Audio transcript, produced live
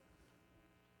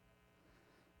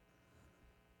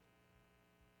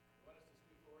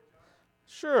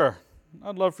Sure.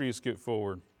 I'd love for you to scoot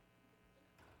forward.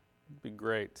 It'd be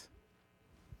great.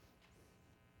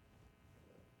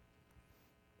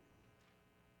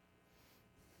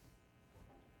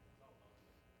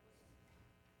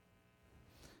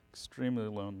 Extremely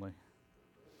lonely.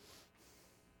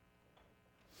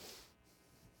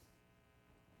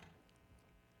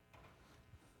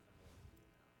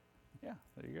 Yeah,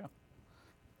 there you go.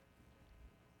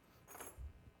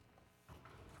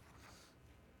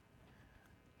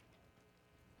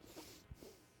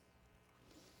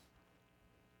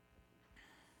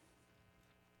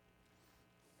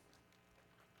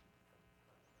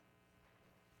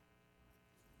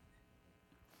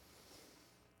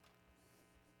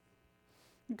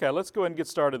 Okay, let's go ahead and get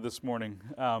started this morning.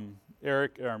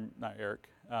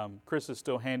 Chris is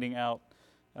still handing out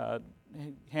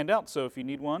handouts, so if you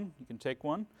need one, you can take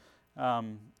one.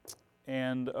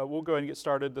 And we'll go ahead and get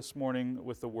started this morning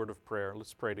with the word of prayer.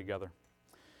 Let's pray together.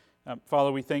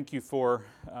 Father, we thank you for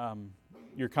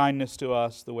your kindness to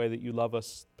us, the way that you love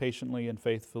us patiently and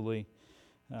faithfully.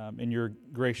 In your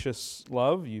gracious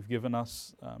love, you've given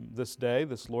us this day,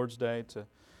 this Lord's Day, to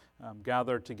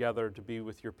gather together to be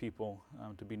with your people,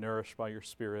 to be nourished by your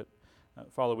Spirit.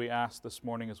 Father, we ask this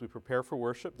morning as we prepare for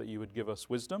worship that you would give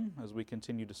us wisdom as we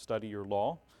continue to study your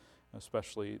law,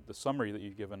 especially the summary that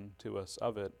you've given to us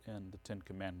of it in the Ten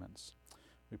Commandments.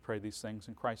 We pray these things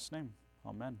in Christ's name.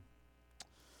 Amen.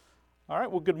 All right,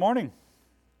 well, good morning.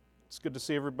 It's good to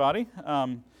see everybody.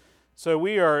 So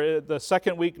we are at the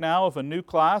second week now of a new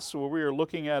class where we are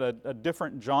looking at a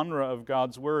different genre of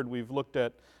God's Word. We've looked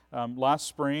at last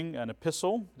spring an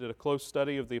epistle, did a close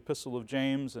study of the Epistle of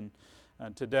James, and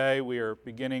today we are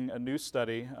beginning a new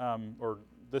study, or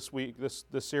this week, this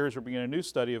series we're beginning a new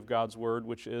study of God's Word,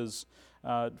 which is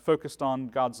focused on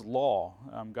God's law,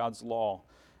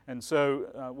 And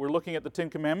so we're looking at the Ten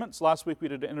Commandments. Last week we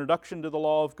did an introduction to the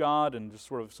law of God and just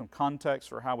sort of some context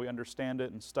for how we understand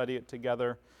it and study it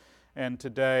together. And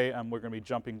today we're going to be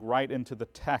jumping right into the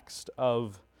text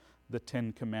of the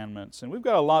Ten Commandments. And we've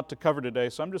got a lot to cover today,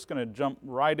 so I'm just going to jump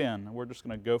right in. We're just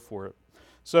going to go for it.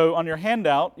 So on your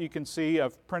handout, you can see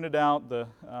I've printed out the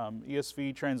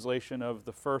ESV translation of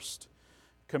the first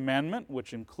commandment,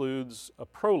 which includes a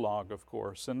prologue, of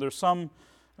course. And there's some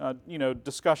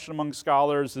discussion among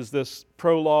scholars. Is this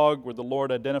prologue where the Lord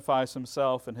identifies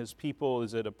himself and his people?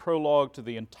 Is it a prologue to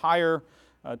the entire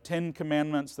Ten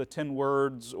Commandments, the 10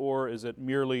 words, or is it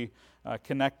merely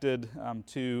connected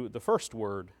to the first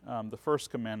word, the first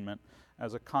commandment,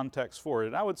 as a context for it?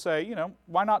 And I would say,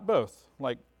 why not both?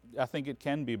 I think it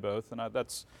can be both, and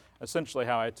that's essentially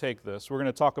how I take this. We're going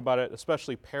to talk about it,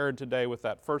 especially paired today with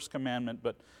that first commandment,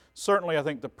 but certainly I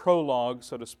think the prologue,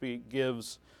 so to speak,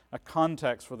 gives a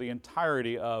context for the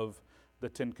entirety of the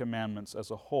Ten Commandments as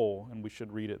a whole, and we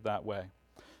should read it that way.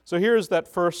 So here's that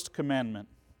first commandment.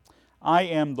 I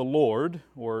am the Lord,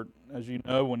 or as you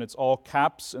know, when it's all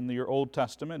caps in your Old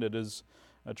Testament, it is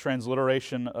a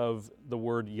transliteration of the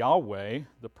word Yahweh,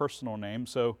 the personal name.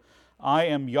 So I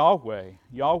am Yahweh,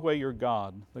 Yahweh your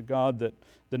God, the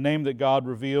name that God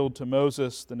revealed to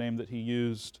Moses, the name that he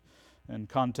used in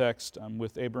context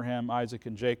with Abraham, Isaac,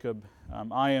 and Jacob.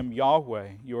 I am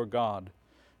Yahweh your God,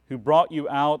 who brought you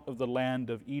out of the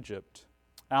land of Egypt,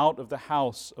 out of the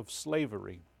house of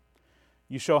slavery.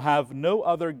 You shall have no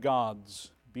other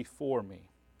gods before me.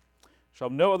 Shall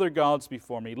have no other gods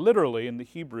before me. Literally, in the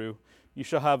Hebrew, you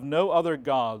shall have no other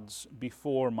gods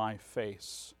before my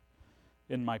face.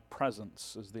 In my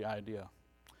presence is the idea.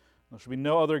 There shall be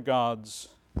no other gods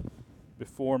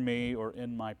before me or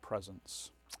in my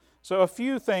presence. So a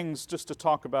few things just to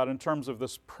talk about in terms of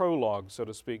this prologue, so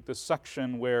to speak, this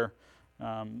section where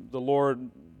the Lord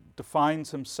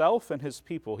defines himself and his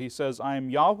people. He says, I am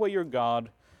Yahweh your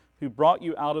God, who brought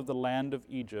you out of the land of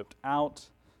Egypt, out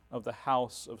of the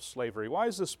house of slavery. Why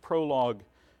is this prologue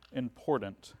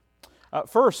important?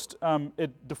 First,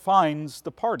 it defines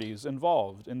the parties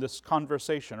involved in this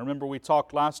conversation. Remember, we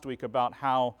talked last week about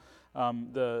how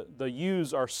the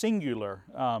yous are singular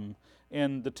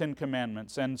in the Ten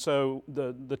Commandments. And so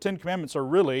the Ten Commandments are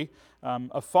really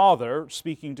a father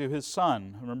speaking to his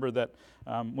son. Remember that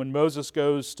when Moses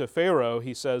goes to Pharaoh,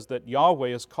 he says that Yahweh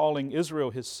is calling Israel,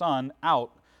 his son,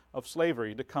 out of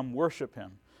slavery to come worship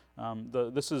him.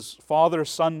 This is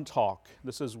father-son talk.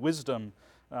 This is wisdom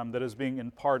that is being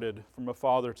imparted from a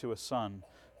father to a son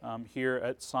here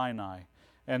at Sinai.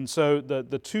 And so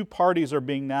the two parties are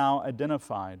being now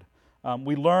identified.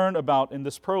 We learn about, in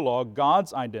this prologue,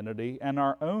 God's identity and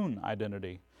our own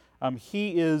identity.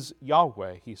 He is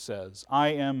Yahweh, he says. I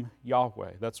am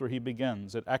Yahweh. That's where he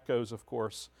begins. It echoes, of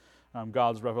course,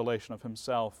 God's revelation of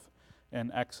himself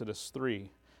in Exodus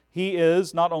 3. He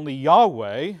is not only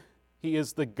Yahweh, He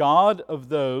is the God of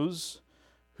those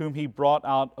whom He brought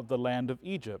out of the land of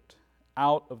Egypt,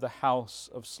 out of the house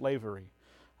of slavery.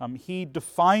 He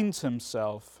defines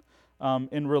Himself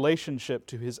in relationship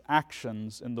to His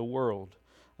actions in the world.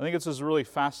 I think it's this really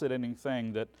fascinating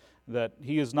thing that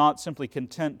He is not simply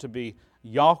content to be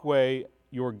Yahweh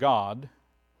your God.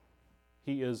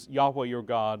 He is Yahweh your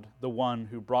God, the one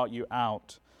who brought you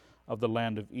out of the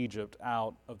land of Egypt,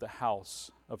 out of the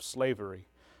house of slavery.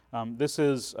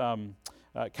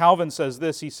 Calvin says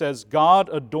this, he says, God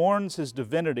adorns His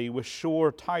divinity with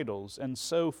sure titles and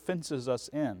so fences us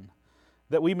in,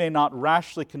 that we may not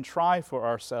rashly contrive for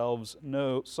ourselves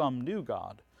some new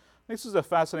God. This is a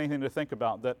fascinating thing to think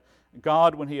about, that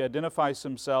God, when He identifies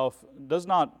Himself, does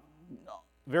not,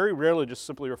 very rarely just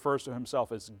simply refers to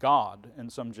Himself as God in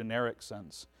some generic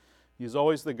sense. He is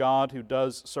always the God who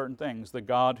does certain things, the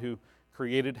God who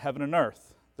created heaven and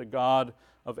earth, the God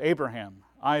of Abraham,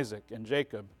 Isaac, and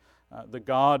Jacob, the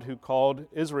God who called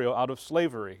Israel out of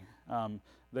slavery,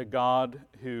 the God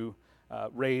who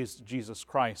raised Jesus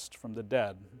Christ from the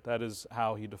dead. That is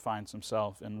how He defines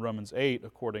Himself in Romans 8,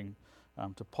 according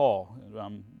to Paul.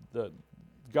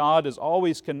 God is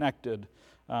always connected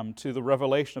to the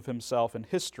revelation of Himself in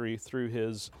history through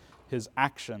His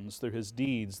actions, through His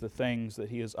deeds, the things that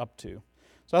He is up to.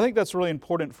 So I think that's really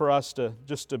important for us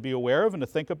to be aware of and to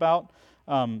think about,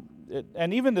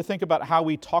 and even to think about how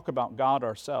we talk about God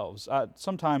ourselves.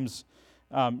 Sometimes,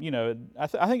 I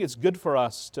think it's good for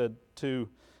us to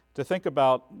think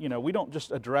about, we don't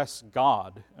just address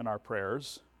God in our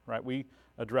prayers, right? We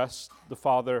address the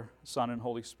Father, Son, and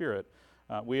Holy Spirit.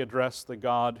 We address the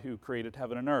God who created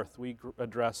heaven and earth. We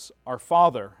address our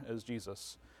Father, as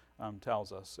Jesus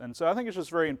tells us. And so I think it's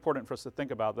just very important for us to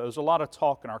think about that. There's a lot of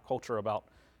talk in our culture about,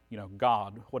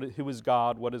 God. Who is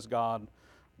God? What is God?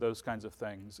 Those kinds of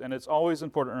things. And it's always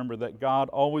important to remember that God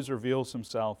always reveals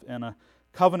Himself in a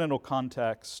covenantal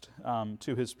context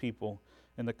to His people,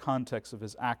 in the context of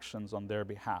His actions on their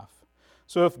behalf.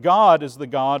 So if God is the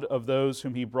God of those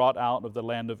whom He brought out of the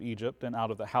land of Egypt and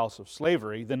out of the house of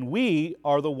slavery, then we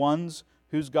are the ones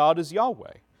whose God is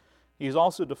Yahweh. He's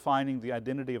also defining the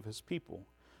identity of His people.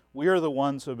 We are the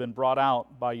ones who have been brought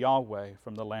out by Yahweh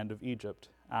from the land of Egypt,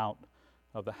 out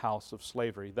of the house of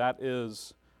slavery. That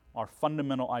is our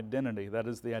fundamental identity. That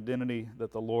is the identity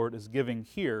that the Lord is giving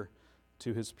here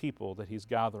to His people that He's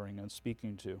gathering and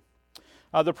speaking to.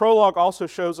 The prologue also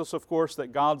shows us, of course,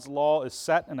 that God's law is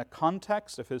set in a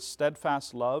context of His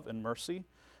steadfast love and mercy.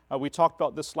 We talked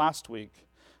about this last week,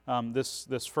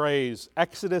 this phrase,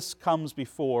 Exodus comes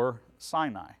before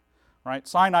Sinai. Right?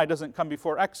 Sinai doesn't come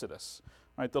before Exodus.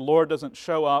 Right? The Lord doesn't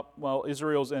show up while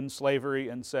Israel's in slavery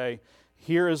and say,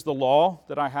 here is the law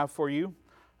that I have for you.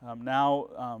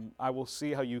 Now I will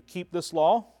see how you keep this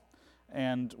law,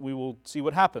 and we will see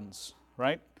what happens.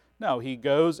 Right? No, He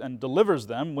goes and delivers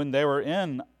them when they were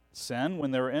in sin,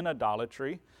 when they were in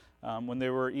idolatry, when they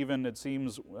were even, it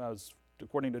seems,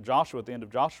 according to Joshua, at the end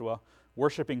of Joshua,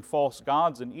 worshiping false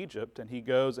gods in Egypt, and He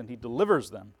goes and He delivers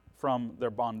them from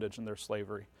their bondage and their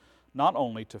slavery, not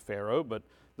only to Pharaoh, but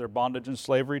their bondage and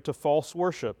slavery to false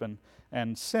worship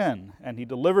and sin, and He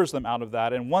delivers them out of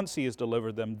that, and once He has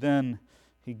delivered them, then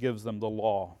He gives them the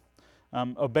law.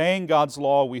 Obeying God's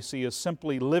law, we see, is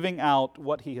simply living out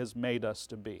what He has made us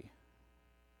to be.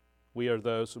 We are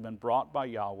those who have been brought by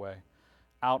Yahweh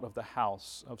out of the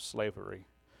house of slavery.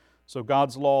 So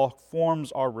God's law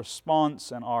forms our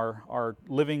response and our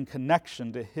living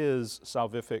connection to His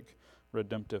salvific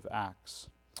redemptive acts.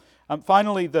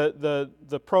 Finally,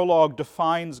 the prologue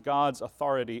defines God's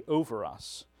authority over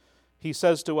us. He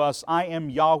says to us, I am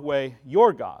Yahweh,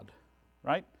 your God,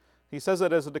 right? He says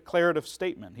it as a declarative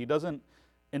statement. He doesn't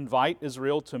invite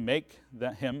Israel to make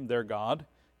Him their God.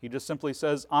 He just simply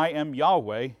says, I am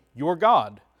Yahweh, your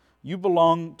God. You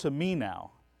belong to me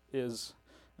now, is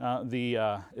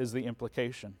the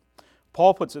implication.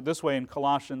 Paul puts it this way in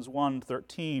Colossians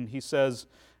 1:13. He says,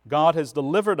 God has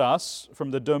delivered us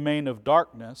from the domain of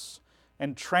darkness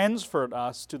and transferred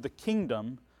us to the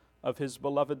kingdom of His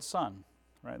beloved Son.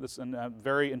 Right? This, and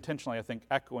very intentionally, I think,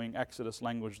 echoing Exodus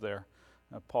language there.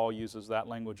 Paul uses that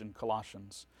language in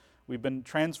Colossians. We've been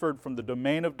transferred from the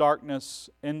domain of darkness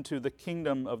into the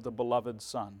kingdom of the beloved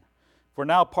Son. If we're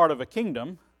now part of a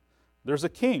kingdom, there's a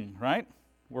king, right?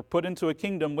 We're put into a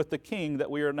kingdom with the king that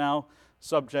we are now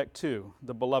subject to,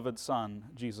 the beloved Son,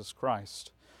 Jesus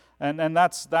Christ. And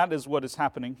that is what is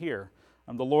happening here.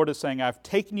 The Lord is saying, I've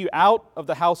taken you out of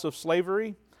the house of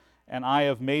slavery, and I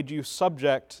have made you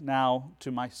subject now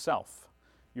to myself.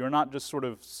 You're not just sort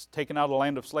of taken out of the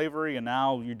land of slavery and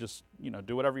now you just,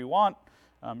 do whatever you want.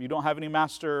 You don't have any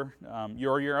master.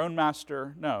 You're your own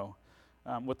master. No.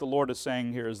 What the Lord is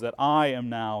saying here is that I am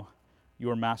now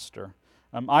your master.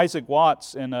 Isaac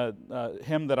Watts, in a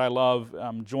hymn that I love,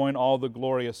 Join All the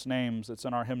Glorious Names, it's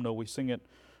in our hymnal, we sing it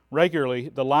regularly.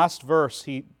 The last verse,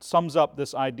 he sums up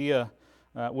this idea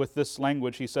with this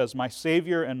language. He says, My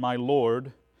Savior and my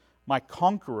Lord, my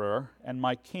conqueror and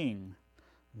my King,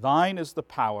 thine is the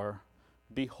power.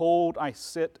 Behold, I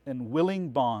sit in willing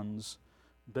bonds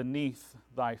beneath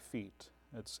thy feet.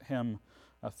 It's hymn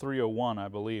 301, I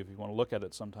believe. You want to look at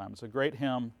it sometime. It's a great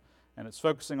hymn, and it's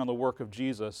focusing on the work of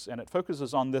Jesus, and it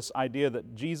focuses on this idea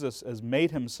that Jesus has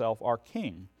made himself our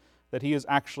King, that he has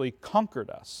actually conquered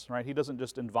us, right? He doesn't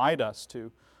just invite us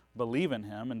to believe in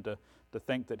him and to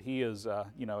think that he is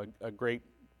a great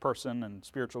person and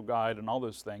spiritual guide and all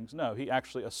those things. No, he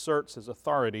actually asserts his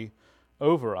authority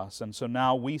over us, and so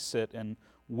now we sit in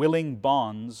willing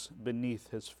bonds beneath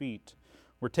his feet.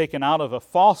 We're taken out of a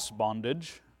false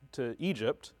bondage to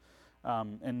Egypt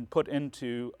and put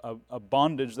into a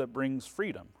bondage that brings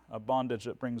freedom, a bondage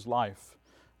that brings life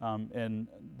in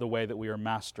the way that we are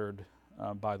mastered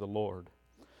by the Lord.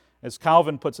 As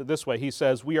Calvin puts it this way, he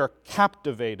says, we are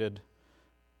captivated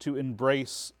to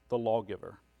embrace the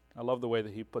lawgiver. I love the way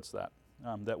that he puts that,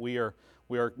 that we are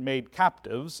made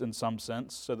captives in some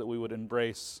sense so that we would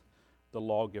embrace the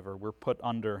lawgiver. We're put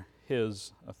under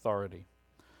his authority.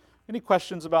 Any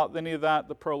questions about any of that,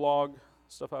 the prologue,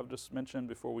 stuff I've just mentioned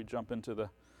before we jump into the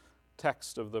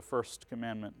text of the first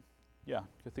commandment? Yeah,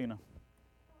 Kathina.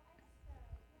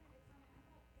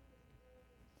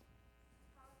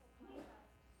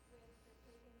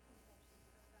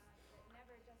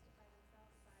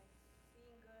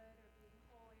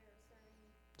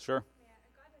 Sure. Yeah,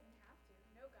 God doesn't have to.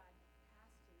 No God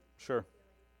has to. Sure.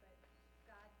 Really, but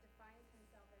God defines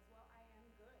himself as, well, I am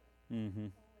good. Mm-hmm.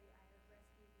 Holy, I have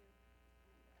rescued you.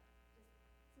 And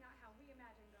it's not how we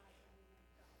imagine God, but we make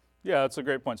God. Yeah, that's a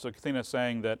great point. So Kathina's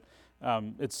saying that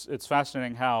it's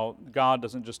fascinating how God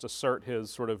doesn't just assert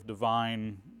his sort of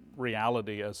divine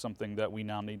reality as something that we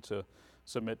now need to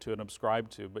submit to and subscribe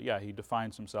to. But yeah, he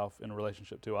defines himself in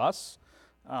relationship to us.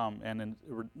 And in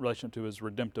relation to his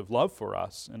redemptive love for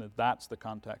us, and that's the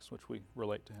context which we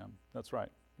relate to him. That's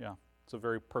right, yeah. It's a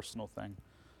very personal thing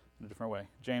in a different way.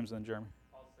 James and then Jeremy.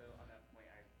 Also, on that point,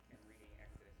 I am reading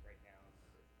Exodus right now, and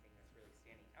the thing that's really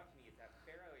standing out to me is that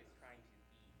Pharaoh is trying to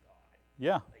be God.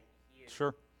 Yeah, like he is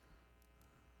sure.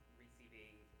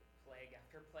 Receiving plague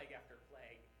after plague after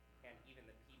plague, and even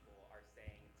the people are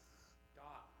saying,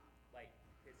 stop, like,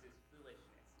 this is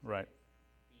foolishness. Right.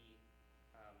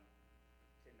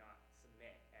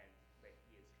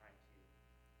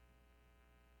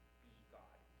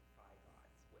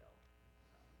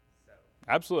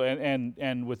 Absolutely,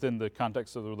 and within the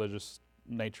context of the religious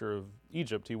nature of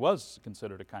Egypt, he was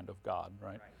considered a kind of god,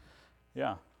 right?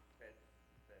 Yeah. The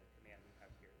commandment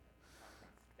up here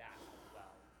contrasts that as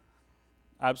well.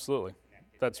 Absolutely,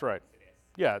 that's right.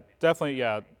 Yeah, definitely,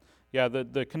 yeah. Yeah,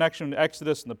 the connection to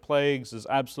Exodus and the plagues is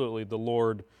absolutely the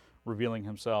Lord revealing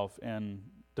himself and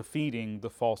defeating the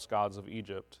false gods of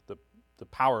Egypt, the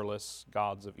powerless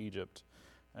gods of Egypt,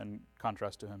 in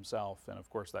contrast to himself. And of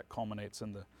course, that culminates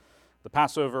in the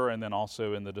Passover, and then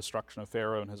also in the destruction of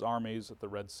Pharaoh and his armies at the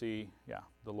Red Sea. Yeah,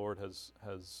 the Lord has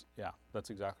yeah,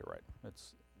 that's exactly right.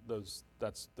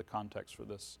 That's the context for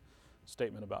this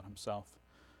statement about himself.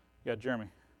 Yeah, Jeremy.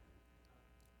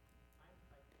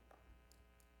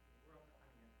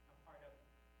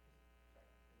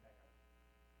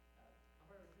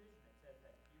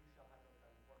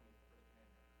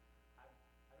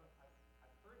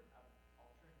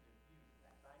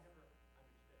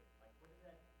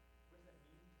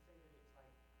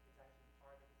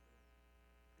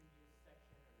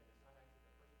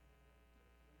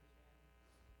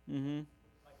 Mm-hmm.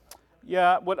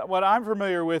 Yeah, what I'm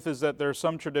familiar with is that there are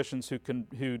some traditions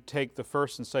who take the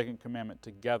first and second commandment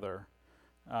together.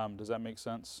 Does that make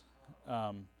sense?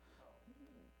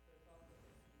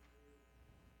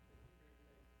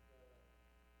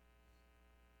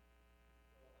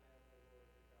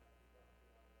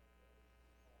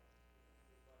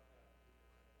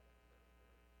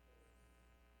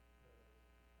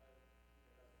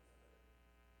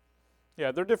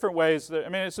 Yeah, there are different ways. I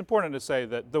mean, it's important to say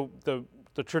that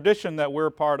the tradition that we're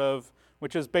part of,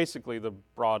 which is basically the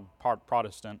broad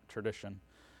Protestant tradition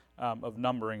of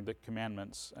numbering the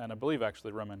commandments, and I believe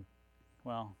actually Roman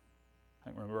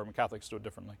Catholics do it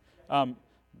differently.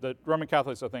 The Roman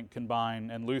Catholics, I think,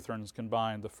 combine, and Lutherans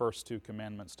combine the first two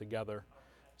commandments together.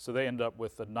 So they end up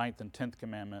with the 9th and 10th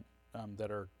commandment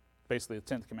that are basically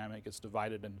the 10th commandment gets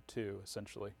divided into two,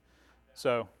 essentially.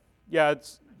 So, yeah,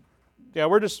 Yeah,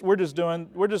 we're just doing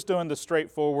the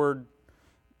straightforward,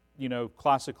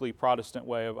 classically Protestant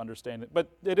way of understanding it.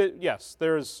 But yes,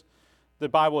 the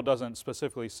Bible doesn't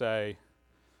specifically say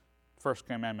first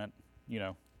commandment,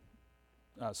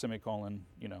 semicolon,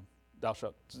 thou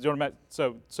shalt. Do you know what I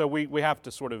mean? So we have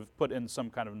to sort of put in some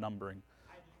kind of numbering.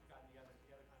 I just got the other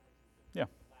context is Yeah.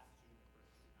 the last two, the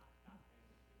first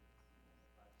two,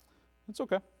 not It's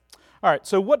okay. All right,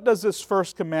 so what does this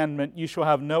first commandment, you shall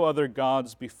have no other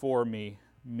gods before me,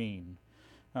 mean?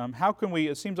 How can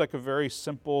it seems like a very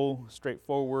simple,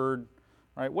 straightforward,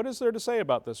 right? What is there to say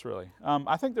about this really?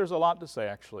 I think there's a lot to say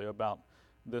actually about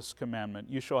this commandment.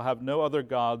 You shall have no other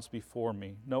gods before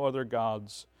me, no other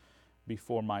gods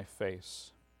before my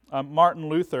face. Martin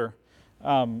Luther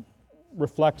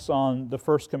reflects on the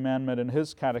first commandment in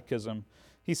his catechism.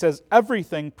 He says,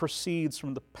 everything proceeds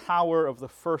from the power of the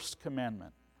first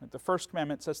commandment. The first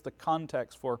commandment sets the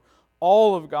context for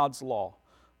all of God's law,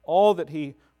 all that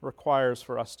He requires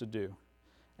for us to do.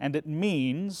 And it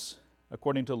means,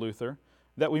 according to Luther,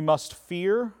 that we must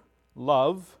fear,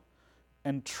 love,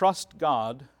 and trust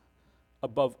God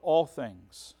above all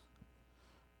things.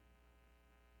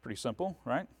 Pretty simple,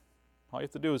 right? All you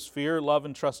have to do is fear, love,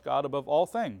 and trust God above all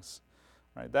things.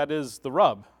 Right? That is the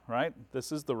rub, right?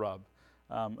 This is the rub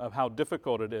of how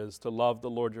difficult it is to love the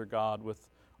Lord your God with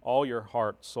all your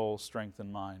heart, soul, strength,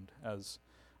 and mind, as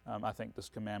I think this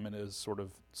commandment is sort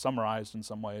of summarized in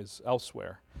some ways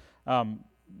elsewhere.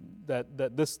 There's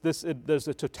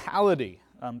a totality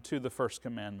to the first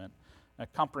commandment, a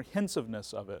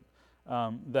comprehensiveness of it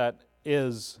that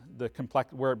is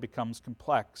where it becomes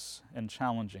complex and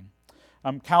challenging.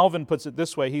 Calvin puts it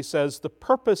this way. He says, the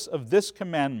purpose of this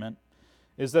commandment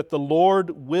is that the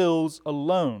Lord wills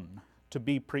alone to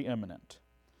be preeminent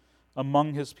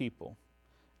among His people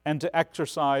and to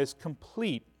exercise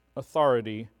complete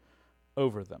authority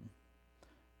over them.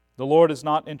 The Lord is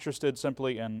not interested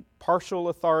simply in partial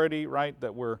authority, right?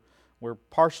 That we're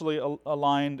partially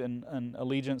aligned in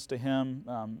allegiance to Him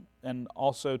and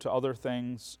also to other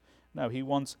things. No, He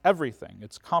wants everything.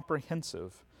 It's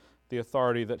comprehensive, the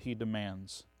authority that He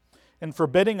demands. In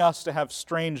forbidding us to have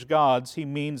strange gods, He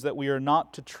means that we are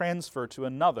not to transfer to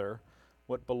another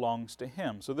what belongs to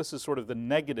Him. So this is sort of the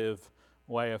negative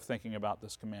way of thinking about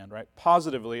this command, right?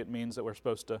 Positively, it means that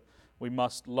we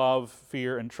must love,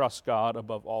 fear, and trust God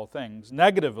above all things.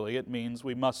 Negatively, it means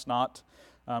we must not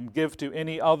give to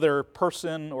any other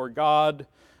person or God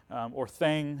or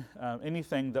thing,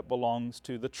 anything that belongs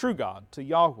to the true God, to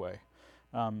Yahweh.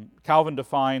 Calvin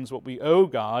defines what we owe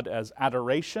God as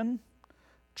adoration,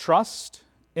 trust,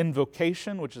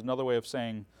 invocation, which is another way of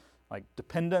saying like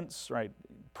dependence, right?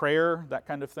 Prayer, that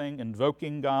kind of thing,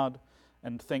 invoking God,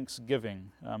 and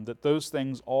thanksgiving, that those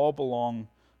things all belong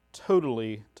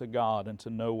totally to God and to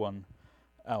no one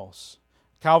else.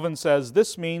 Calvin says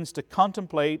this means to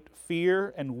contemplate,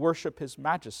 fear, and worship His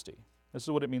majesty. This is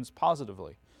what it means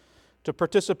positively. To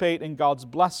participate in God's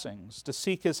blessings, to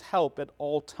seek His help at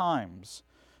all times,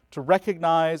 to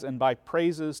recognize and by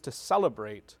praises to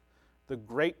celebrate the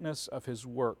greatness of His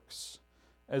works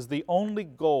as the only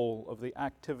goal of the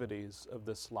activities of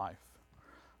this life.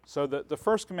 So the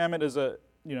first commandment is it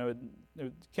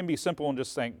can be simple and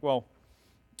just think, well,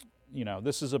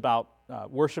 this is about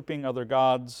worshiping other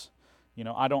gods.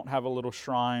 I don't have a little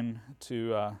shrine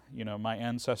to, my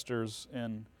ancestors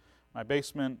in my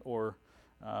basement or,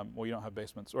 you don't have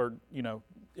basements, or,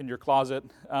 in your closet,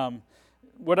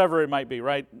 whatever it might be,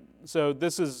 right? So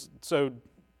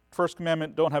first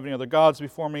commandment, don't have any other gods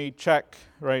before me, check,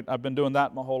 right? I've been doing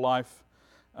that my whole life.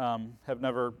 Have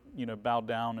never, bowed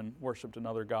down and worshipped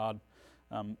another god.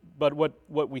 But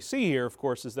what we see here, of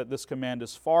course, is that this command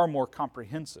is far more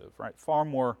comprehensive, right? Far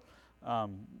more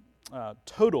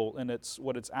total in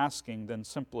what it's asking than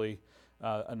simply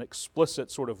an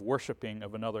explicit sort of worshiping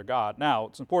of another god. Now,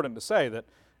 it's important to say that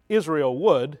Israel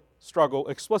would struggle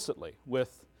explicitly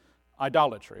with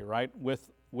idolatry, right?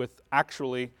 With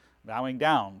actually bowing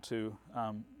down to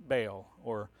Baal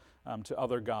or to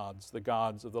other gods, the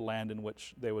gods of the land in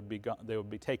which they would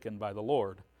be taken by the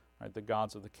Lord, right? The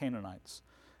gods of the Canaanites.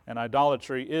 And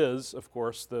idolatry is, of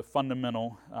course, the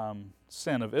fundamental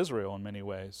sin of Israel in many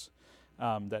ways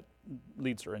that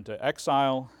leads her into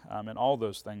exile and all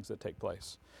those things that take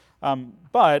place.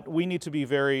 But we need to be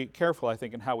very careful, I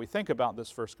think, in how we think about this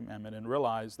first commandment and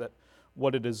realize that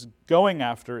what it is going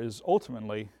after is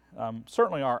ultimately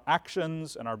certainly our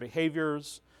actions and our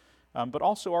behaviors, but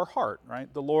also our heart,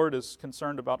 right? The Lord is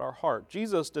concerned about our heart.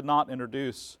 Jesus did not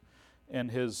introduce in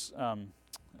His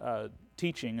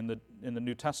teaching in the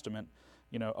New Testament,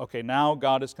 okay, now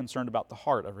God is concerned about the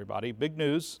heart, everybody. Big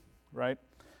news, right?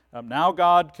 Now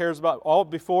God cares about all.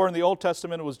 Before in the Old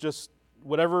Testament it was just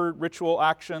whatever ritual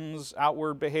actions,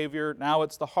 outward behavior. Now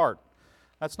it's the heart.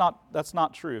 That's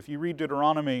not true. If you read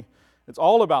Deuteronomy, it's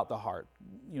all about the heart.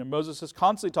 Moses is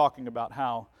constantly talking about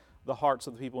how the hearts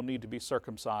of the people need to be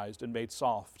circumcised and made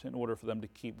soft in order for them to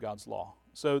keep God's law.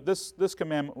 So this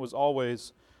commandment was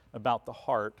always about the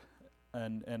heart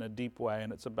and in a deep way,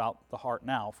 and it's about the heart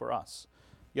now for us.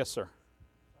 Yes, sir.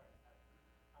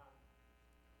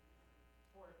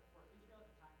 For Israel at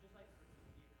the time, just like for the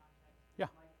immediate context, Yeah.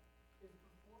 like is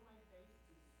before my face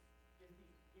is the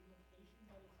implication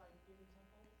that it's like in the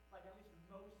temple, like at least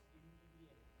most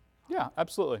immediate. Yeah,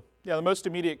 absolutely. Yeah, the most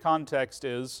immediate context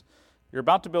is you're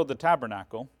about to build the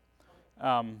tabernacle.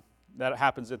 That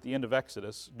happens at the end of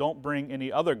Exodus. Don't bring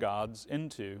any other gods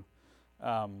into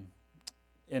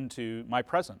my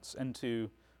presence, into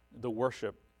the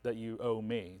worship that you owe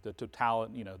me, the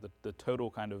total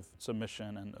kind of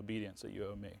submission and obedience that you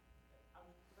owe me.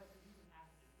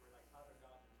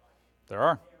 There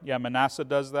are. Yeah, Manasseh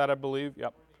does that, I believe.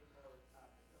 Yep.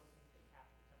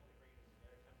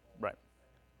 Right.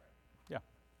 Yeah.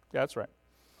 Yeah, that's right.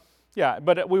 Yeah,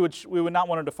 but we would not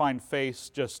want to define face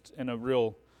just in a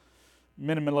real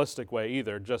minimalistic way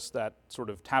either, just that sort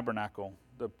of tabernacle.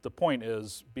 The point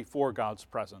is before God's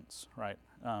presence, right?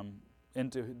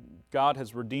 God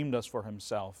has redeemed us for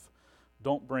himself.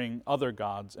 Don't bring other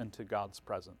gods into God's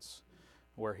presence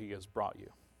where he has brought you.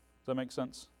 Does that make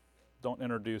sense? Don't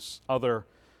introduce other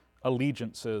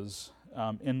allegiances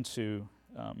into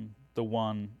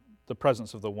the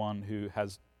presence of the one who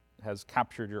has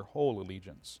captured your whole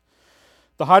allegiance.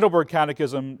 The Heidelberg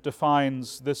Catechism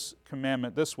defines this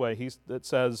commandment this way. It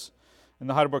says, in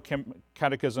the Heidelberg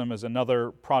Catechism is another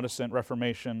Protestant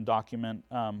Reformation document.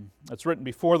 It's written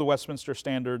before the Westminster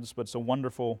Standards, but it's a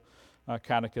wonderful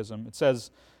catechism. It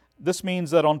says, this means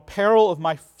that on peril of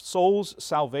my soul's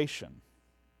salvation,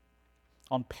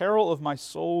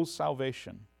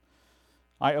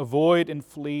 I avoid and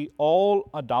flee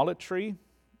all idolatry,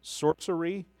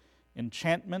 sorcery,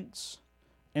 enchantments,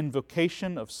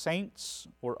 invocation of saints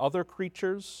or other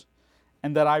creatures,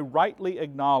 and that I rightly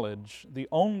acknowledge the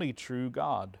only true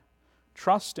God,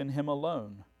 trust in him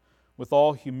alone, with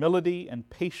all humility and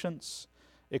patience,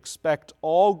 expect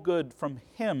all good from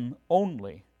him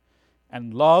only,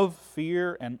 and love,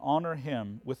 fear, and honor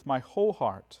him with my whole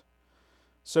heart,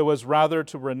 so as rather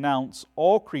to renounce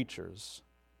all creatures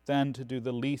than to do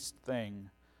the least thing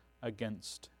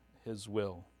against his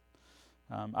will.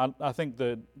 I think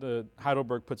the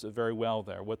Heidelberg puts it very well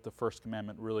there, what the first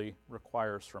commandment really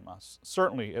requires from us.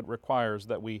 Certainly it requires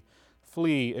that we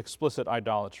flee explicit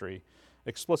idolatry,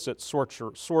 explicit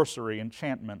sorcery,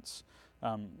 enchantments,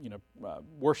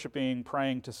 worshiping,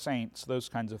 praying to saints, those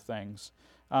kinds of things.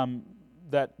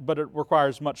 But it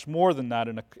requires much more than that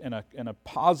in a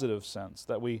positive sense,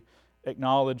 that we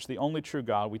acknowledge the only true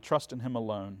God, we trust in him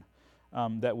alone,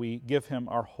 that we give him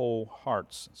our whole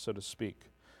hearts, so to speak.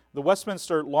 The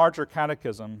Westminster Larger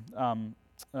Catechism,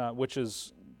 which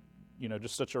is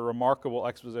just such a remarkable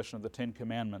exposition of the Ten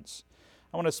Commandments,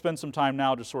 I want to spend some time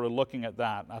now just sort of looking at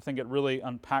that. I think it really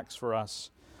unpacks for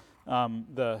us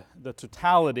the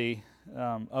totality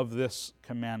of this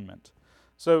commandment.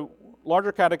 So,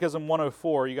 Larger Catechism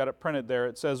 104, you got it printed there.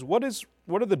 It says, what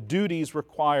are the duties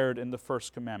required in the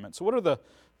first commandment? So what are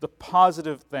the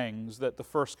positive things that the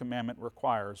first commandment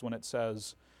requires when it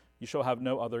says, you shall have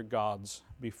no other gods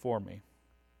before me?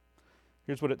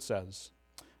 Here's what it says.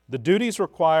 The duties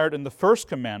required in the first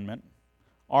commandment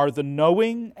are the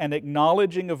knowing and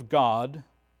acknowledging of God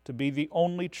to be the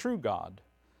only true God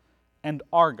and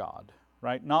our God,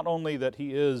 right? Not only that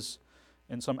he is,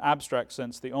 in some abstract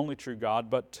sense, the only true God,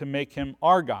 but to make him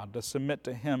our God, to submit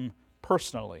to him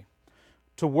personally,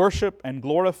 to worship and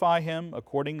glorify him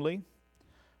accordingly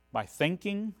by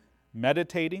thinking,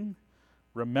 meditating,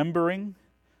 remembering,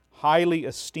 highly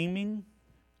esteeming,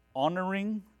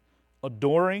 honoring,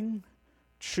 adoring,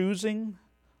 choosing,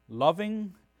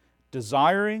 loving,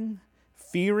 desiring,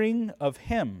 fearing of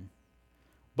him,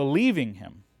 believing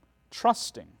him,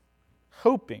 trusting,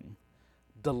 hoping,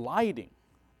 delighting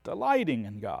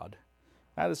in God.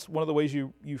 That is one of the ways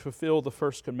you fulfill the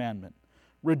first commandment.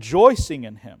 Rejoicing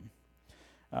in him,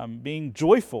 being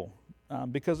joyful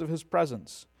because of his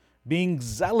presence, being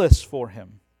zealous for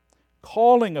him,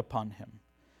 calling upon him,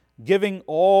 giving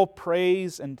all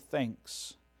praise and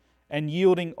thanks, and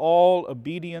yielding all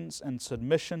obedience and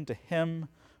submission to him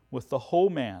with the whole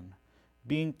man,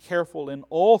 being careful in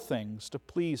all things to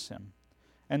please him,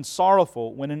 and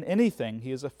sorrowful when in anything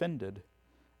he is offended,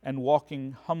 and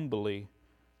walking humbly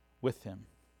with him.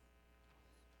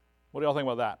 What do y'all think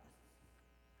about that?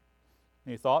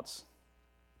 Any thoughts?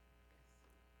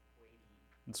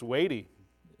 It's weighty.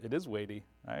 It is weighty.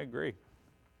 I agree.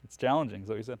 It's challenging, is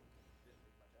what you said.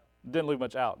 Didn't leave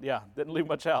much out. Yeah, didn't leave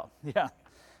much out. Yeah.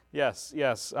 Yes.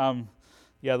 The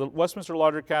Westminster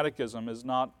Larger Catechism is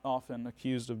not often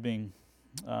accused of being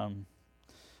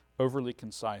overly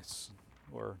concise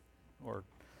or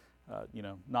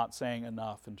not saying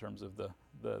enough in terms of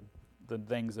the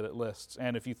things that it lists.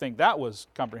 And if you think that was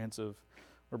comprehensive,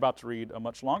 we're about to read a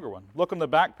much longer one. Look on the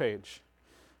back page.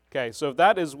 Okay, so if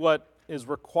that is what is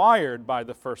required by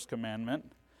the first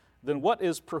commandment, then what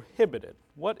is prohibited?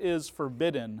 What is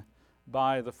forbidden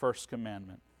by the first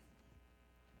commandment?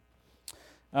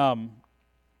 And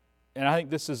I think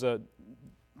this is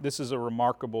a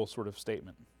remarkable sort of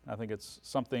statement. I think it's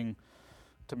something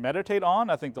to meditate on.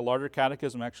 I think the Larger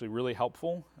Catechism is actually really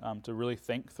helpful to really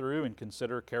think through and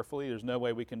consider carefully. There's no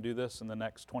way we can do this in the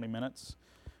next 20 minutes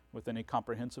with any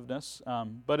comprehensiveness.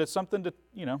 But it's something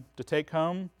to take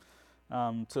home,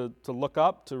 to look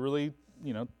up, to really,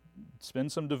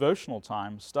 spend some devotional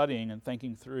time studying and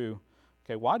thinking through,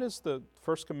 okay, why does the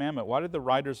first commandment, why did the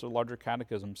writers of the Larger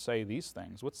Catechism say these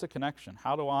things? What's the connection?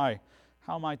 How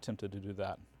am I tempted to do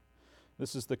that?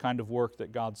 This is the kind of work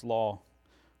that God's law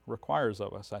requires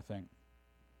of us, I think.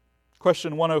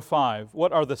 Question 105,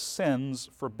 what are the sins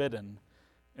forbidden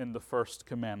in the first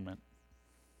commandment?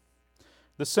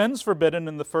 The sins forbidden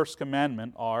in the first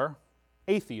commandment are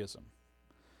atheism,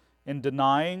 in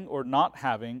denying or not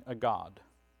having a God,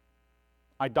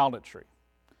 idolatry,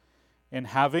 in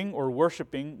having or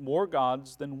worshiping more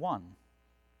gods than one,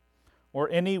 or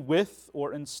any with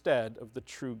or instead of the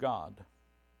true God,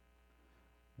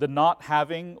 the not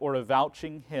having or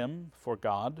avouching Him for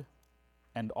God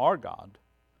and our God,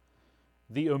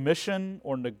 the omission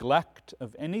or neglect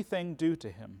of anything due to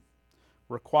Him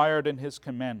required in His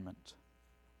commandment,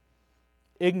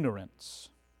 ignorance,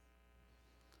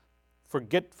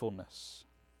 forgetfulness,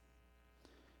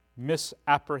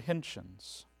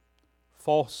 misapprehensions,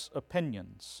 false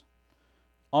opinions,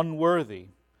 unworthy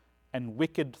and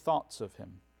wicked thoughts of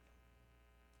Him.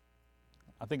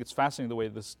 I think it's fascinating the way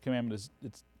this commandment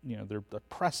is, they're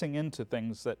pressing into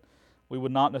things that we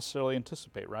would not necessarily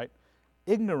anticipate, right?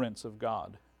 Ignorance of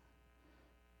God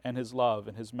and His love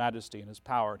and His majesty and His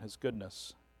power and His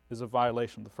goodness is a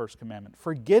violation of the first commandment.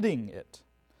 Forgetting it,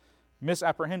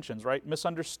 misapprehensions, right?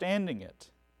 Misunderstanding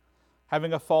it,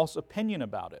 having a false opinion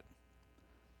about it,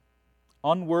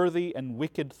 unworthy and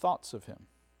wicked thoughts of Him.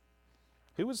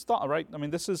 Who was thought, right? I mean,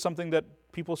 this is something that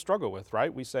people struggle with,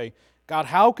 right? We say, God,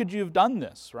 how could you have done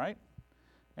this, right?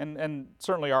 And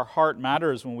certainly our heart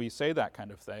matters when we say that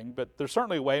kind of thing, but there's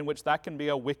certainly a way in which that can be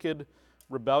a wicked,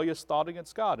 rebellious thought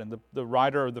against God. And the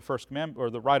writer of the first commandment,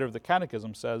 or the writer of the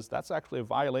Catechism says that's actually a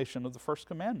violation of the first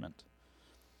commandment.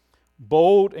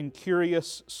 Bold and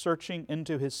curious searching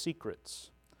into His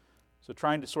secrets. So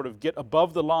trying to sort of get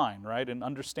above the line, right, and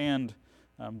understand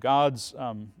God's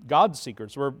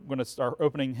secrets. We're going to start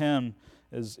opening hymn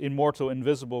as immortal,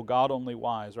 invisible, God only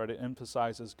wise, right? It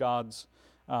emphasizes God's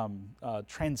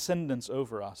transcendence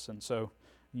over us, and so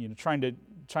trying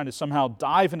to somehow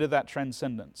dive into that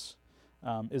transcendence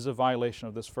is a violation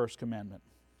of this first commandment.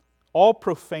 All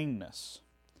profaneness,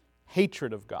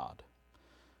 hatred of God,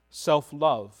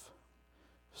 self-love,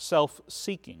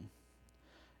 self-seeking,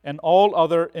 and all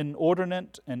other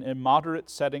inordinate and immoderate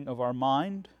setting of our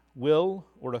mind, will,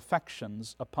 or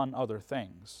affections upon other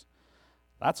things.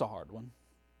 That's a hard one,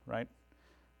 right?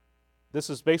 This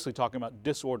is basically talking about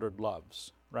disordered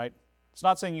loves, right? It's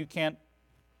not saying you can't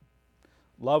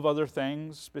love other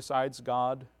things besides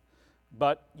God,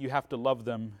 but you have to love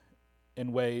them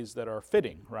in ways that are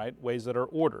fitting, right? Ways that are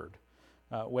ordered,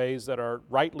 ways that are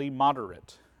rightly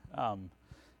moderate.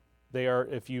 They are,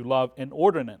 if you love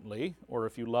inordinately, or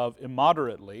if you love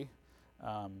immoderately,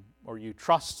 or you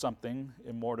trust something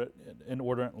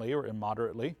inordinately or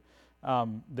immoderately,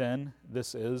 then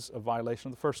this is a violation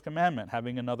of the first commandment,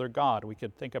 having another God. We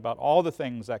could think about all the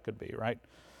things that could be, right?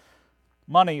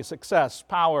 Money, success,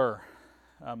 power,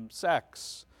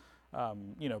 sex,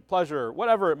 pleasure,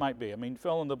 whatever it might be. I mean,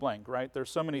 fill in the blank, right? There's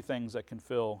so many things that can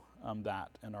fill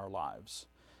that in our lives.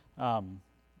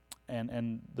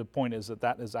 And the point is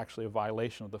that is actually a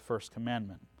violation of the first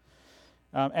commandment.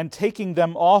 And taking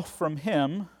them off from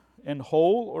Him in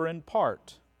whole or in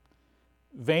part.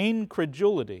 Vain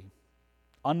credulity,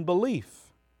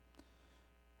 unbelief,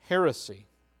 heresy,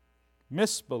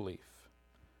 misbelief,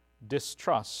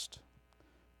 distrust,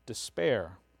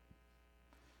 despair,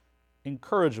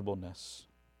 incorrigibleness,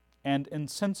 and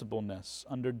insensibleness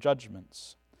under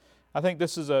judgments. I think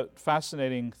this is a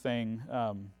fascinating thing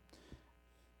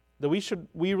that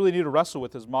we really need to wrestle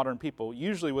with as modern people.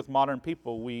 Usually with modern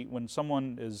people, when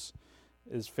someone is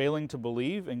is failing to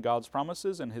believe in God's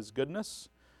promises and His goodness,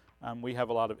 we have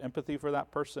a lot of empathy for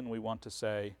that person. We want to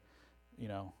say,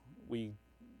 we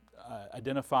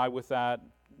identify with that.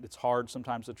 It's hard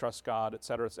sometimes to trust God,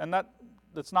 etc. And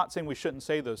that's not saying we shouldn't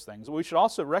say those things. We should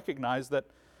also recognize that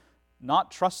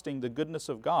not trusting the goodness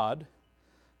of God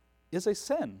is a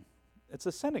sin. It's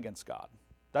a sin against God.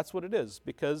 That's what it is,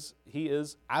 because He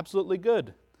is absolutely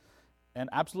good and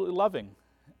absolutely loving.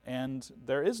 And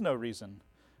there is no reason,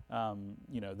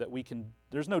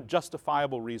 there's no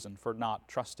justifiable reason for not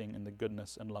trusting in the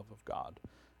goodness and love of God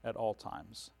at all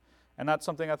times. And that's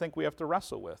something I think we have to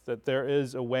wrestle with, that there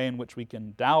is a way in which we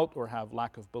can doubt or have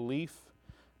lack of belief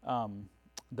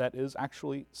that is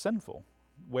actually sinful,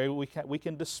 where we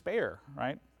can despair,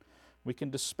 right? We can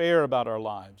despair about our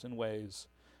lives in ways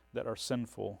that are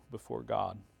sinful before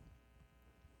God.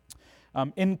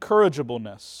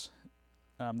 Incorrigibleness,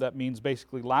 that means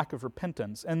basically lack of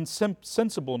repentance, and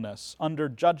sensibleness under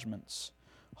judgments,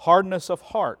 hardness of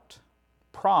heart,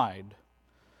 pride,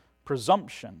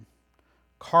 presumption,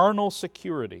 carnal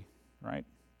security, right?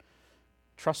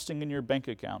 Trusting in your bank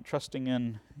account, trusting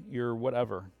in your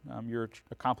whatever, your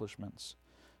accomplishments.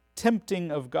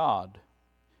 Tempting of God,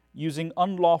 using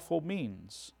unlawful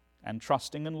means and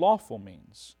trusting in lawful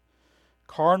means.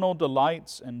 Carnal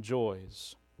delights and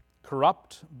joys.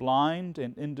 Corrupt, blind,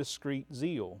 and indiscreet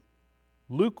zeal.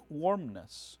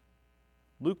 Lukewarmness.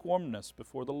 Lukewarmness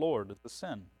before the Lord is the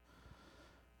sin.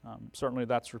 Certainly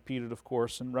that's repeated, of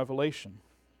course, in Revelation.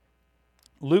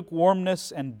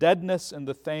 Lukewarmness and deadness in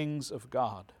the things of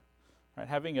God. Right?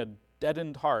 Having a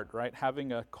deadened heart, right?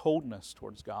 Having a coldness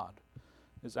towards God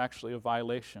is actually a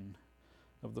violation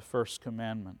of the first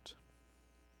commandment.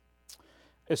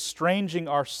 Estranging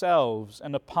ourselves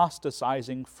and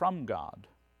apostatizing from God.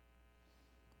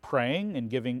 Praying and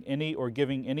giving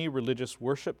any religious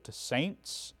worship to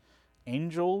saints,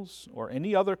 angels, or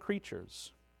any other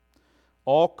creatures.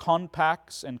 All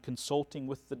compacts and consulting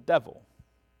with the devil,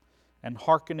 and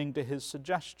hearkening to his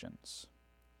suggestions.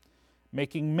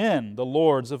 Making men the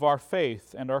lords of our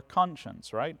faith and our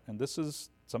conscience, right? And this is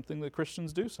something that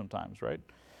Christians do sometimes, right?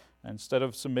 Instead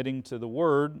of submitting to the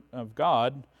Word of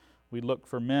God, we look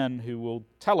for men who will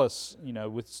tell us,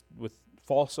 with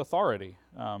false authority,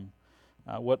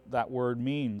 what that word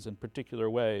means in particular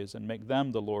ways, and make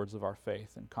them the lords of our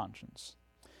faith and conscience.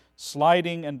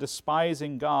 Slighting and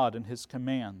despising God and His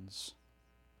commands.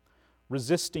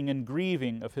 Resisting and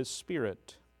grieving of His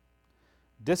Spirit.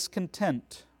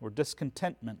 Discontent or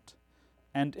discontentment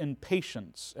and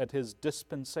impatience at His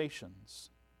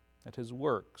dispensations, at His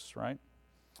works, right?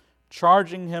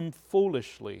 Charging Him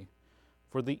foolishly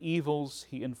for the evils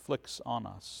He inflicts on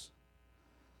us.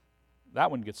 That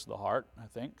one gets to the heart, I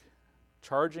think.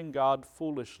 Charging God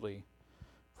foolishly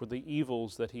for the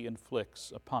evils that He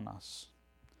inflicts upon us.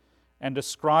 And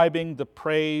ascribing the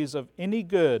praise of any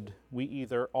good we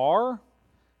either are,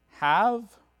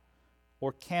 have,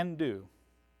 or can do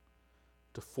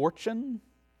to fortune,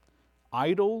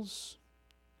 idols,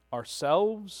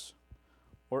 ourselves,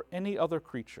 or any other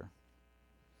creature.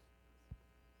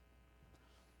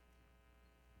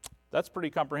 That's pretty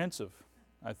comprehensive,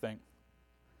 I think.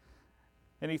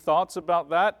 Any thoughts about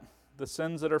that? The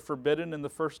sins that are forbidden in the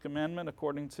first commandment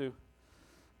according to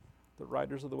the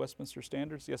writers of the Westminster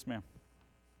Standards? Yes, ma'am.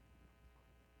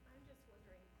 I'm just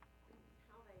wondering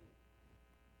how they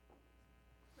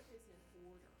put this in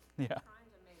order. Yeah. I'm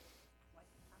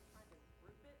trying to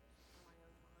group it in my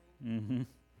own mind. Mm-hmm. It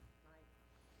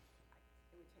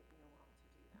would take me a while to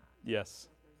do that. Yes. So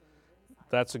if there's any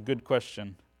insight. That's a good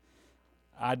question.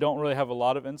 I don't really have a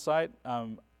lot of insight.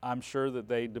 I'm sure that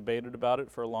they debated about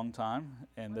it for a long time,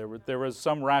 and there was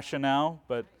some rationale,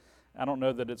 but I don't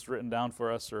know that it's written down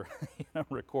for us or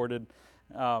recorded.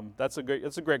 That's a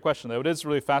great question, though. It is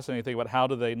really fascinating to think about how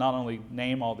do they not only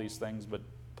name all these things, but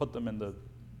put them in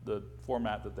the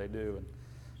format that they do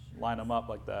and line them up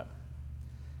like that.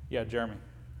 Yeah, Jeremy.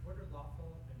 What are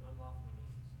lawful and unlawful means?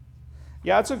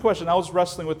 Yeah, that's a good question. I was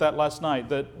wrestling with that last night.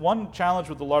 That one challenge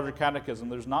with the larger catechism,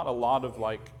 there's not a lot of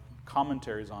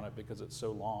commentaries on it because it's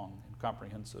so long and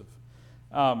comprehensive.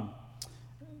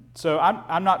 So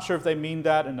I'm not sure if they mean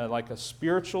that in a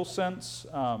spiritual sense,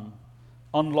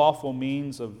 unlawful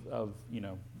means of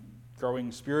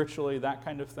growing spiritually, that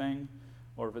kind of thing,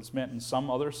 or if it's meant in some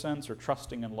other sense, or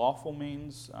trusting in lawful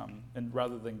means, and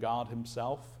rather than God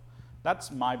Himself.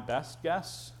 That's my best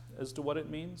guess as to what it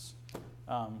means,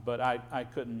 but I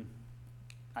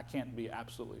can't be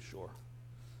absolutely sure.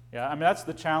 Yeah, I mean that's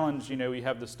the challenge. We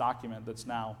have this document that's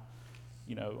now,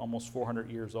 almost 400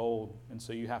 years old, and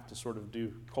so you have to sort of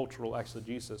do cultural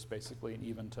exegesis basically, and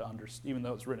even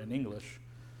though it's written in English,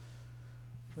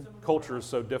 culture is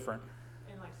so different.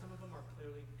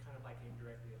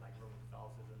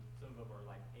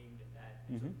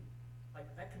 Mm-hmm.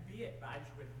 Like, that could be it, but I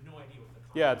just have no idea what the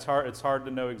context Yeah, it's hard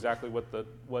to know exactly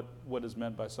what is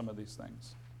meant by some of these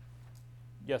things.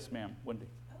 Yes, ma'am, Wendy.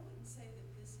 I wouldn't say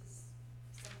that this is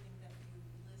something that you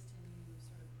list and you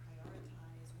sort of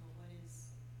prioritize, well, what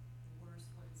is the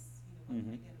worst, what is, what can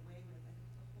I get away with? I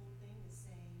think the whole thing is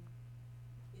saying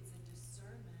it's a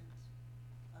discernment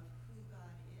of who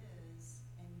God is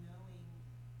and knowing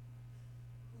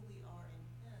who we are in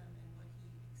Him and what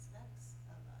He expects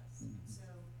of us. And so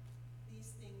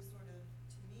these things sort of,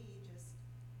 to me, just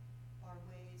are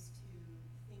ways to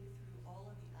think through all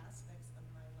of the aspects of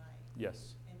my life.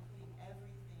 Yes. And putting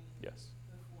everything Yes.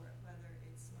 before it, whether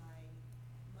it's my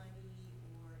money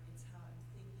or it's how I'm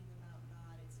thinking about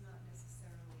God. It's not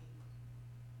necessarily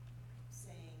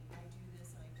saying I do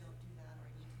this and I don't do that, or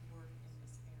I need to work in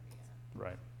this area.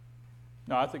 Right.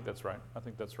 No, I think that's right. I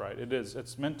think that's right. It is.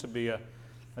 It's meant to be a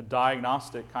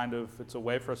diagnostic kind of, it's a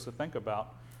way for us to think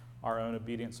about our own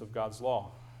obedience of God's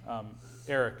law.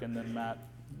 Eric, and then Matt,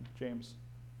 James.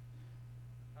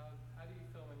 How do you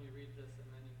feel when you read this and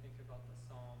then you think about the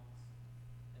Psalms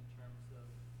in terms of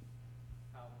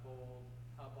how bold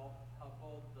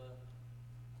the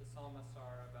psalmists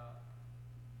are about,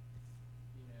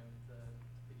 the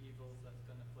evils that's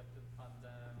been inflicted upon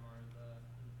them, or the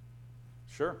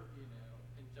Sure.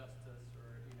 injustice,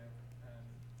 or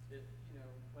it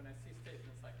when I see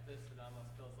statements like this, it almost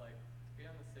feels like, to be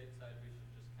on the safe side, we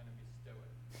should just kind of be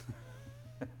stoic.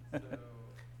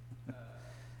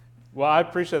 Well, I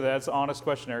appreciate that. That's an honest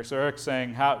question, Eric. So Eric's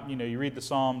saying how, you read the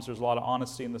Psalms, there's a lot of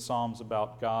honesty in the Psalms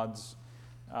about God's,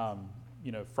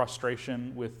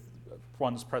 frustration with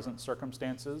one's present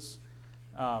circumstances,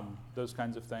 those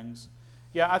kinds of things.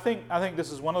 Yeah, I think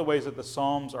this is one of the ways that the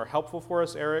Psalms are helpful for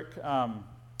us, Eric.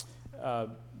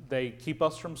 They keep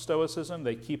us from stoicism.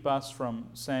 They keep us from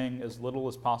saying as little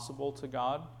as possible to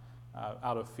God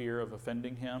out of fear of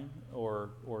offending Him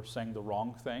or saying the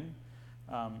wrong thing.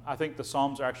 I think the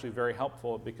Psalms are actually very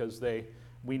helpful because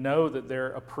we know that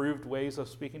they're approved ways of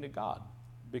speaking to God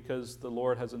because the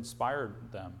Lord has inspired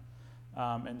them.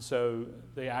 And so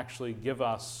they actually give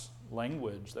us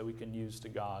language that we can use to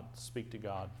God, speak to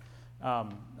God.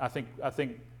 I think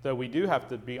that we do have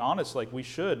to be honest, like we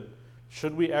should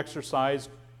we exercise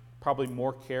probably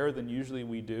more care than usually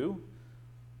we do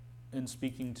in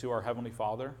speaking to our Heavenly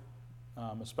Father,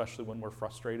 especially when we're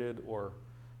frustrated or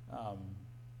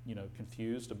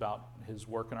confused about His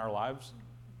work in our lives?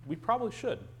 We probably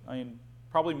should. I mean,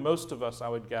 probably most of us, I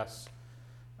would guess,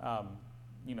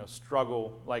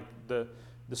 struggle. Like the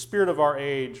spirit of our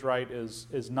age, right,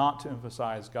 is not to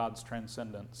emphasize God's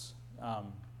transcendence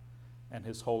and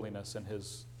His holiness and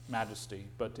His majesty,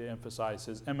 but to emphasize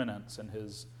His immanence and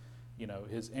His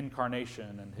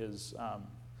incarnation and His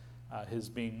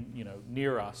being,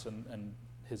 near us and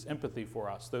His empathy for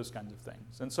us, those kinds of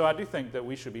things. And so I do think that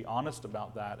we should be honest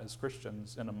about that as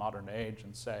Christians in a modern age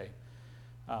and say,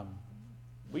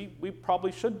 we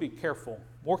probably should be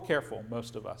more careful,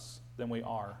 most of us, than we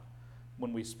are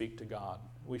when we speak to God.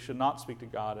 We should not speak to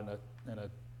God in a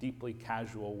deeply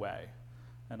casual way,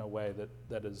 in a way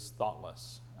that is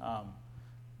thoughtless,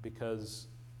 because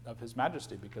of His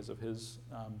majesty, because of His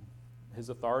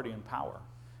authority and power.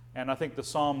 And I think the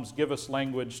Psalms give us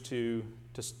language to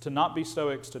not be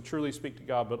stoics, to truly speak to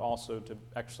God, but also to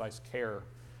exercise care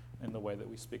in the way that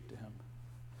we speak to Him.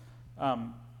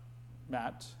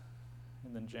 Matt,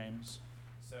 and then James.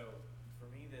 So for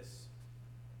me, when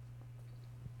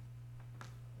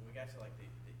we got to like the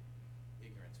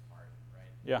ignorance part,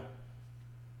 right? Yeah.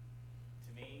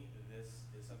 To me, this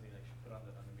is something that you put on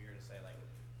the mirror to say, like,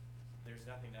 there's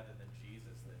nothing other than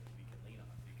Jesus that we can lean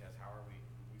on, because how are we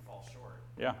fall short?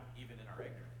 Yeah. Even in our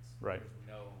ignorance. Right. There's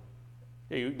no.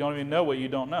 Yeah, you don't even know what you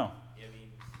don't know. I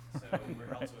mean, so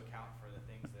we're held to account for the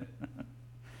things that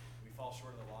we fall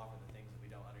short of the law, for the things that we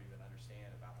don't even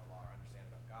understand about the law or understand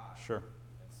about God. Sure.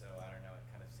 And so I don't know. It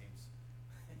kind of seems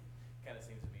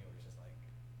to me where it's just like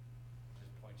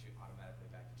just points you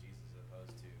automatically back to Jesus as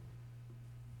opposed to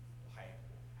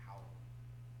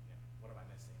what am I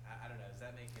missing? I don't know. Does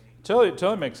that make any?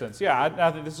 Totally makes sense. Yeah,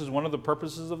 I think this is one of the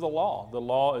purposes of the law. The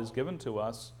law is given to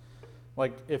us.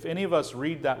 Like, if any of us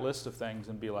read that list of things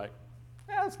and be like,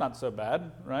 it's not so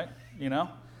bad, right?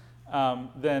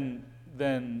 Then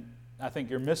I think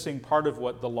you're missing part of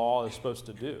what the law is supposed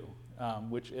to do,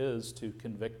 which is to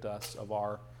convict us of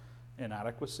our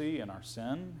inadequacy and our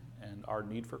sin and our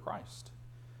need for Christ,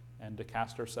 and to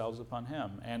cast ourselves upon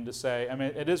Him, and to say,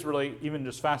 it is really even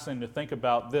just fascinating to think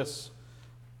about this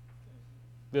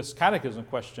catechism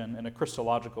question in a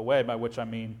Christological way, by which I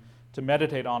mean to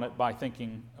meditate on it by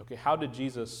thinking, okay, how did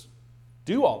Jesus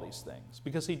do all these things?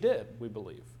 Because He did, we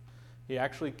believe. He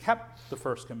actually kept the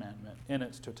first commandment in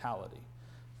its totality.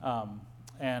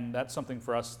 And that's something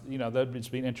for us, that would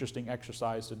just be an interesting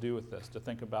exercise to do with this, to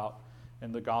think about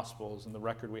in the Gospels and the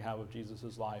record we have of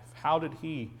Jesus' life. How did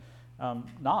he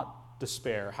not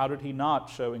despair? How did he not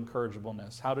show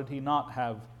incorrigibleness? How did he not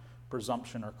have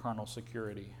presumption or carnal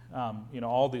security?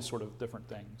 All these sort of different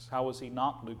things. How was he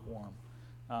not lukewarm?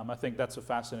 I think that's a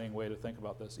fascinating way to think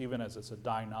about this. Even as it's a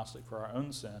diagnostic for our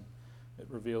own sin, it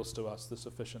reveals to us the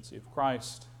sufficiency of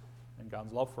Christ and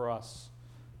God's love for us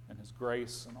and his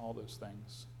grace and all those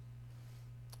things.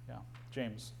 Yeah.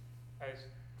 James.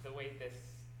 The way this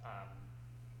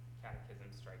catechism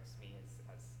strikes me is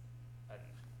as an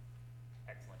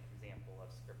excellent example of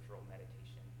scriptural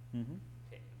meditation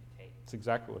to imitate. It's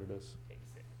exactly what it is.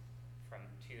 Takes it from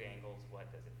two angles: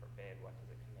 what does it forbid, what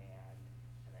does it command,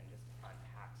 and then just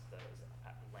unpacks those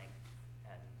at length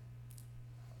and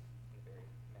in a very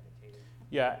meditative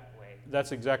way.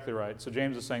 That's exactly right. So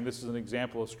James is saying this is an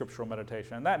example of scriptural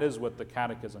meditation, and that is what the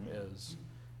catechism is.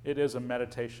 It is a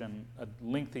meditation, a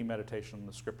lengthy meditation in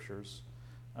the scriptures,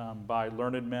 by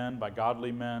learned men, by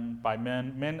godly men, by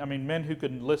men who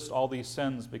could list all these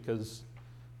sins because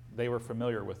they were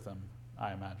familiar with them,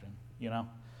 I imagine.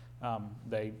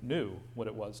 They knew what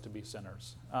it was to be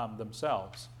sinners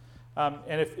themselves.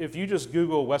 And if you just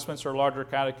Google Westminster Larger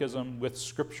Catechism with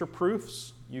scripture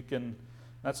proofs,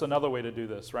 that's another way to do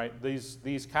this, right?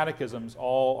 These catechisms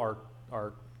all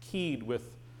are keyed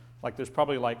with, there's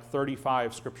probably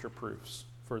 35 scripture proofs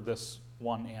for this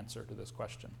one answer to this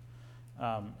question.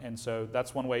 And so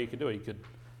that's one way you could do it. You could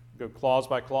go clause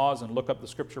by clause and look up the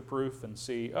scripture proof and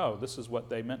see, this is what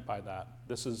they meant by that.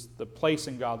 This is the place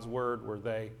in God's word where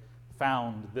they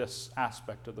found this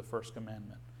aspect of the first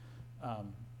commandment.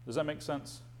 Does that make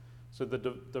sense? So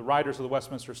the writers of the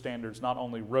Westminster Standards not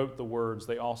only wrote the words,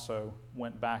 they also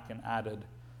went back and added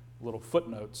little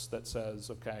footnotes that says,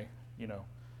 okay,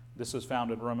 this is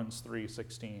found in Romans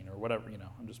 3:16 or whatever,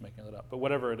 I'm just making it up. But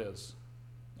whatever it is,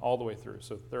 all the way through.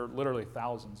 So there are literally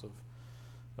thousands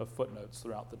of footnotes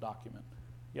throughout the document.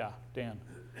 Yeah, Dan,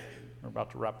 we're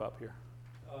about to wrap up here.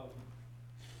 Of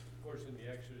course, in the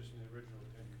Exodus and the original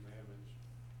Ten Commandments,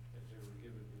 as they were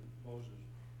given to Moses,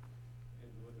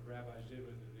 and what the rabbis did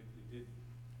with it, they did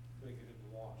make it into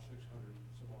law, 600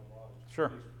 some odd laws. Sure.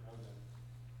 Based upon that.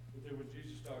 But then when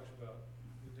Jesus talks about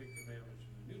the Ten Commandments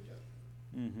in the New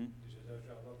Testament, he says, thou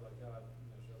shalt love thy God, and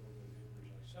thou shalt love thy neighbor as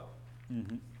thyself.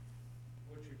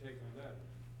 What's your take on that?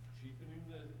 Cheapening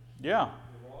the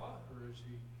law, or is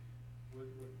he?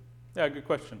 Yeah, good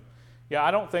question. Yeah,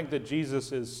 I don't think that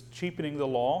Jesus is cheapening the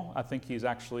law. I think he's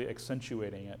actually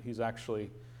accentuating it. He's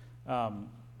actually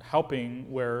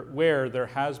helping where there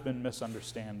has been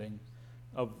misunderstanding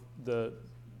of the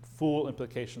full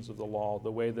implications of the law,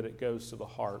 the way that it goes to the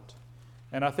heart.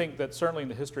 And I think that certainly in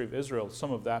the history of Israel,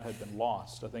 some of that had been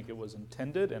lost. I think it was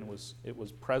intended and it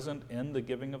was present in the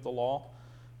giving of the law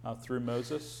through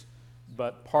Moses.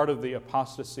 But part of the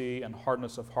apostasy and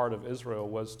hardness of heart of Israel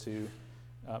was to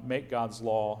make God's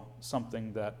law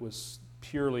something that was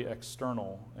purely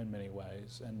external in many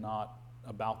ways and not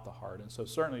about the heart. And so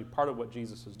certainly part of what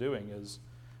Jesus is doing is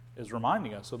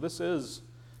reminding us. So this is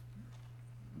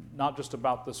not just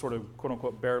about the sort of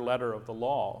quote-unquote bare letter of the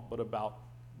law, but about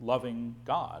loving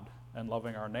God and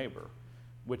loving our neighbor,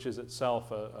 which is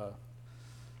itself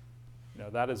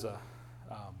that is a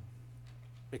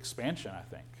expansion, I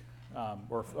think,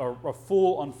 or a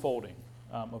full unfolding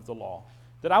of the law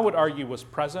that I would argue was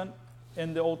present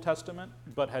in the Old Testament,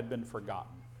 but had been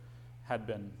forgotten, had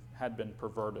been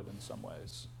perverted in some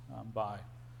ways by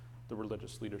the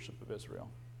religious leadership of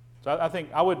Israel. So I think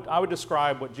I would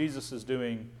describe what Jesus is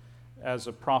doing as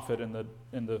a prophet in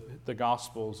the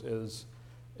Gospels is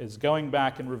going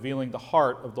back and revealing the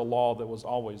heart of the law that was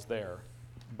always there,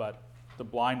 but the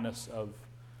blindness of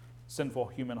sinful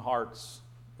human hearts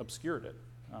obscured it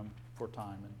for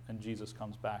time, and Jesus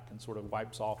comes back and sort of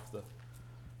wipes off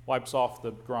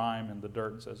the grime and the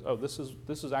dirt and says, "Oh, this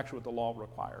is actually what the law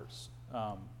requires."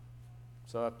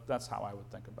 So that's how I would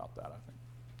think about that, I think.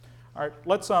 All right,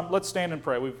 let's stand and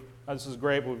pray. This is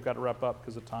great, but we've got to wrap up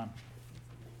because of time.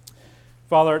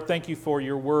 Father, thank you for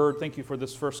your word. Thank you for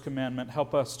this first commandment.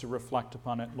 Help us to reflect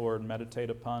upon it, Lord, and meditate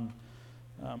upon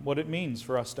what it means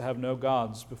for us to have no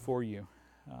gods before you.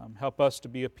 Help us to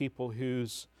be a people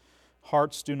whose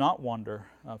hearts do not wander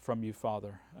from you,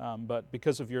 Father, but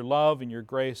because of your love and your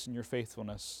grace and your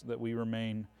faithfulness, that we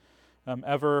remain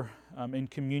ever in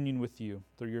communion with you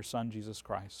through your Son, Jesus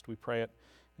Christ. We pray it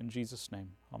in Jesus' name.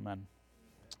 Amen.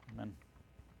 Amen.